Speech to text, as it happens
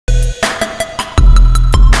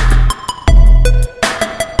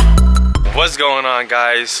What's going on,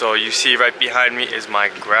 guys? So you see right behind me is my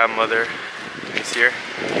grandmother. She's here.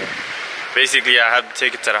 Basically, I had to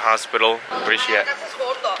take it to the hospital. Where is she at?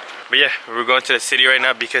 But yeah, we're going to the city right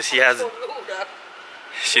now because he has.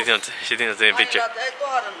 She didn't take a picture.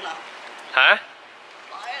 Huh?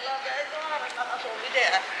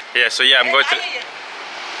 Yeah. So yeah, I'm going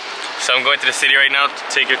to the city right now to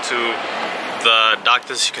take her to the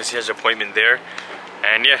doctor's because she has an appointment there.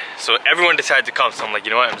 And yeah, so everyone decided to come. So I'm like, you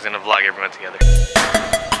know what? I'm just gonna vlog everyone together.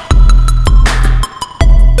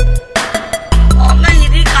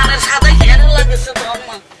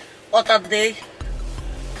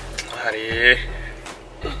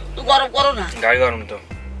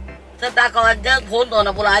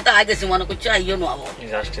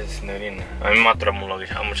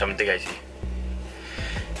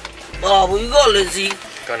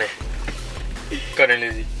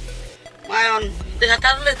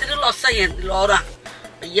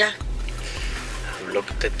 Look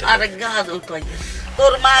at that.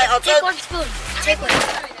 Take one spoon. Take one.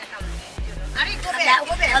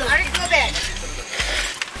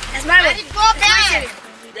 That's my one. Go back.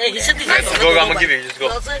 Go, I'm gonna give you. Just go.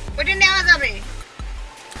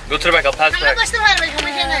 Go to the back. I'll pass back.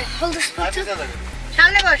 Hold the spoon too.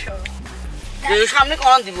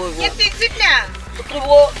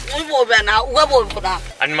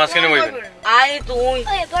 I'm not gonna wait.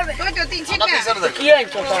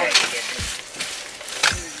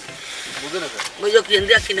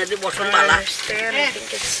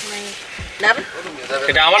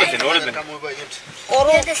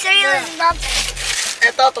 The cereal is not.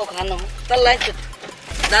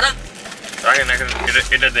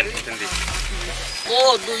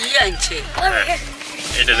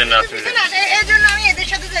 It doesn't matter.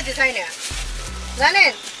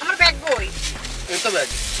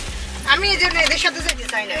 আমি এই জন্য এদের সাথে যেতে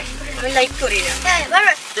চাই না আমি like করি না আমি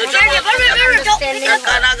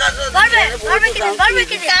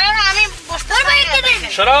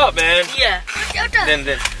Shut up, man.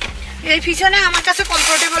 Then. এই পিছনে আমার কাছে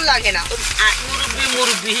কমফোর্টেবল লাগে না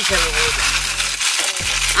মুরব্বি হিসেবে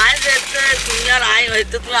আয় যেতে দুনিয়ার আয়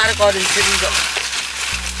হয়তো তুমি আর করেন সেদিন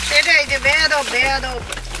সেটাই যে বেয়াদব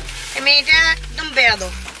মেয়েটা একদম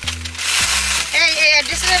বেয়াদব এই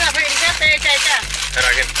অ্যাড্রেসে রাখবে এটা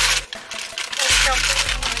রাখেন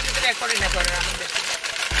রেকর্ড না করে আমাদের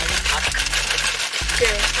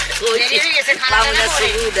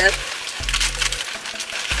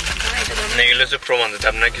এগুলো হচ্ছে প্রমাণ দিতে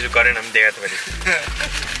আপনারা কিছু করেন আমি দেখাতে পারি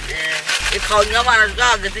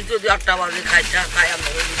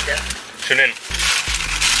শুনেন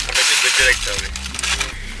আপনাকে ধৈর্য রাখতে হবে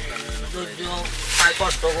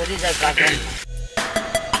কষ্ট করি যায়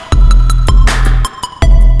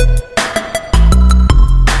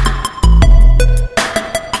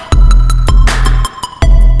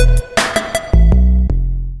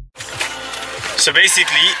So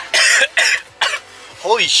basically,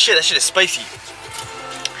 holy shit, that shit is spicy.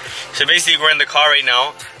 So basically, we're in the car right now.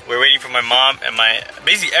 We're waiting for my mom and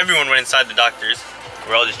basically everyone went inside the doctor's.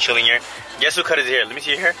 We're all just chilling here. Guess who cut his hair? Let me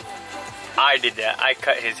see your hair. I did that. I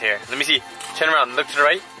cut his hair. Let me see. Turn around. Look to the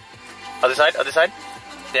right. Other side.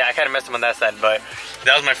 Yeah, I kind of messed him on that side, but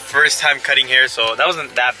that was my first time cutting hair, so that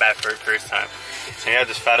wasn't that bad for the first time. So you have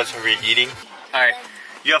this photos of me eating. All right,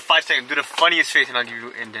 you have 5 seconds. Do the funniest face, and I'll give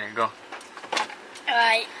you in there. Go.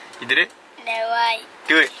 Right. You did it? No, right.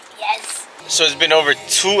 Do it. Yes. So it's been over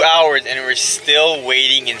 2 hours and we're still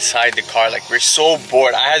waiting inside the car. Like, we're so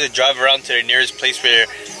bored. I had to drive around to the nearest place where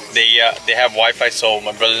they have Wi-Fi, so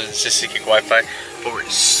my brothers and sisters get Wi-Fi. But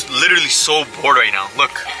we're literally so bored right now.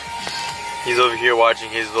 Look, he's over here watching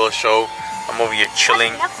his little show. I'm over here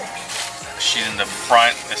chilling. She's in the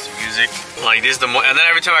front. That's the music. Like, this is the and then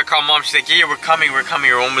every time I call mom, she's like, yeah, we're coming,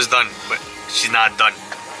 we're almost done. But she's not done.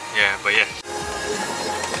 Yeah, but yeah.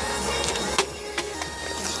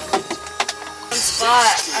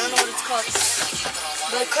 Spot. I don't know what it's called.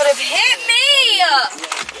 But it could have hit me!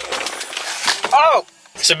 Oh!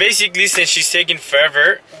 So basically, since she's taking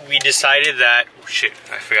forever, we decided that... Oh shit,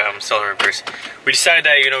 I forgot I'm still in reverse. We decided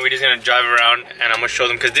that, you know, we're just gonna drive around and I'm gonna show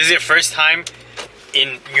them, because this is their first time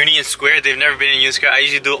in Union Square. They've never been in Union Square. I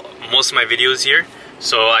usually do most of my videos here,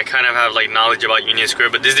 so I kind of have like knowledge about Union Square,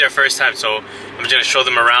 but this is their first time, so I'm just gonna show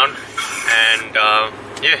them around. And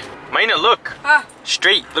yeah. Maina, look. Huh?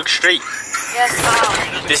 Straight. Look straight. Yes,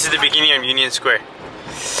 wow. This is the beginning of Union Square.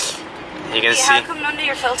 You can see. How come none of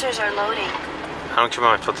your filters are loading? I don't care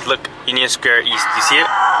about my filters. Look, Union Square East. Do you see it?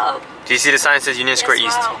 Do you see the sign that says Union Square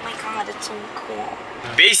East? Wow. Oh my god, it's so cool.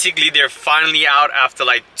 Basically, they're finally out after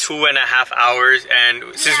like 2.5 hours, and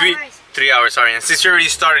since 3 hours, sorry. And since we already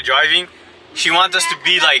started driving, she wants us to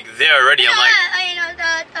be like there already. I'm like,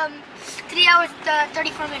 3 hours,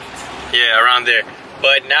 34 minutes. Yeah, around there.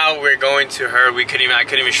 But now we're going to her. I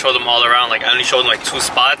couldn't even show them all around. Like I only showed them like 2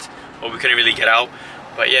 spots, but we couldn't really get out.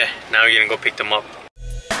 But yeah, now we're gonna go pick them up.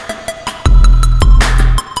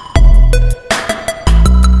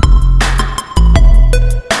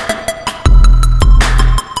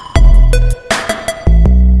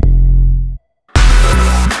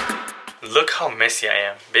 Look how messy I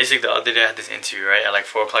am. Basically, the other day I had this interview right at like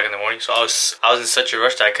 4 o'clock in the morning. So I was in such a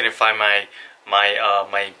rush that I couldn't find my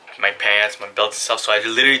pants, my belt and stuff. So I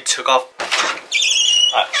literally took off.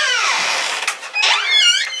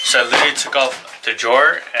 The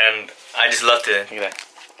drawer and I just left it. Look at that.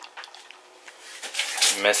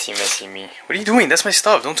 Messy, messy me. What are you doing? That's my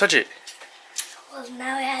stuff. Don't touch it. Well,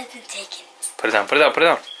 now it has been taken. Put it down. Put it down. Put it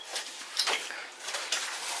down.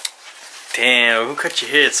 Damn, who cut your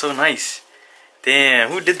hair? It's so nice. Damn,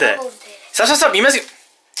 who did that? Stop, you messy.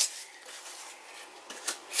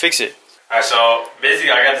 Fix it. Alright, so basically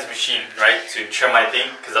I got this machine, right, to trim my thing,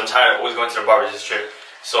 because I'm tired of always going to the barber just trim.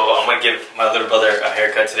 So I'm going to give my little brother a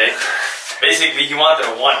haircut today. Basically, he wanted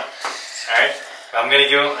a 1, alright? I'm going to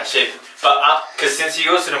give him a shave. But, because since he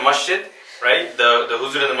goes to the masjid, right, the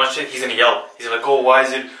huzur in the masjid, he's going to yell. He's like, oh, why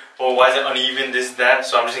is it uneven, this, that?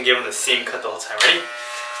 So I'm just going to give him the same cut the whole time. Ready?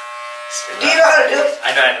 Do you know how to do it?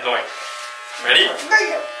 I know, don't worry. Ready?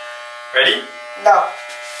 Ready? No.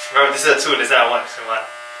 Remember, this is a 2, this is not a 1. Come on.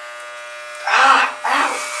 Ah,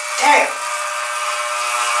 ow, dang.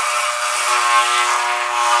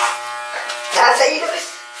 That's how you do it?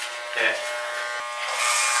 Yeah.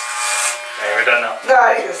 Okay, we're done now. No,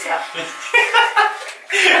 I need to stop.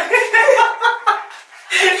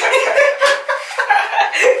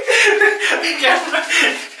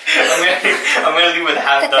 I'm gonna leave with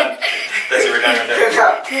half done. That's it, we're done. We're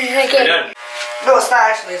done. No, it's not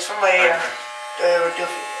actually. It's from my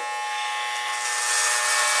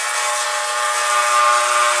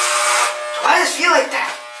Why does it feel like that?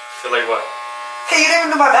 Feel like what? Hey, you didn't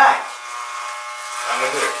even do my back. I'm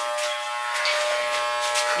gonna do it.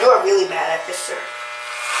 You are really bad at this, sir.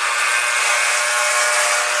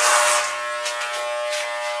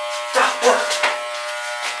 Stop, look.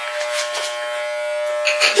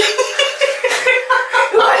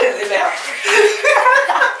 What is it now?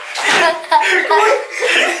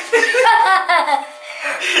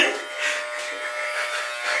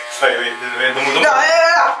 Wait, don't. No,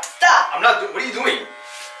 stop. I'm not doing. What are you doing?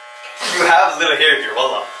 You have a little hair here,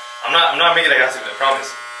 wallah. I'm not making like I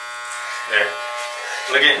promise. There.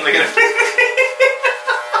 Look at it.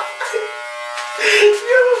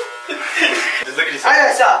 Just look at yourself. I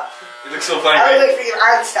know, stop. You look so funny, I right? look for your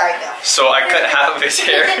Einstein now. So I cut half of his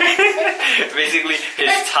hair. Basically,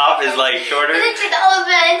 his top is like shorter He looks like an old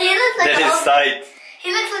man. He looks like than his sides.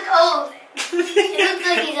 He looks like old. He looks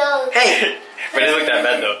like he's old. Hey. But it doesn't look that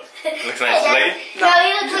bad though. It looks nice. Like it? No,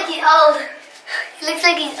 he looks like he's old. He looks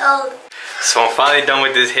like he's old. So I'm finally done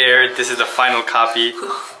with this hair. This is the final copy.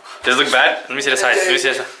 Does it look bad? Let me see the sides. Let me see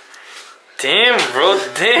the sides. Damn, bro.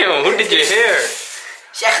 Damn. Who did your hair?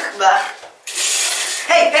 Sheikh Akbar.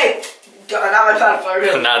 Hey. Not my phone for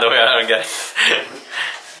real. Nah, don't worry. I don't get it.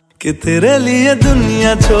 कि तेरे लिए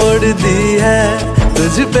दुनिया छोड़ दी है,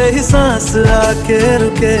 तुझ पे ही सांस आके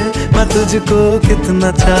रुके, मैं तुझको कितना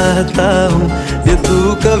चाहता हूँ ये तू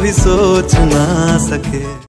कभी सोच ना सके।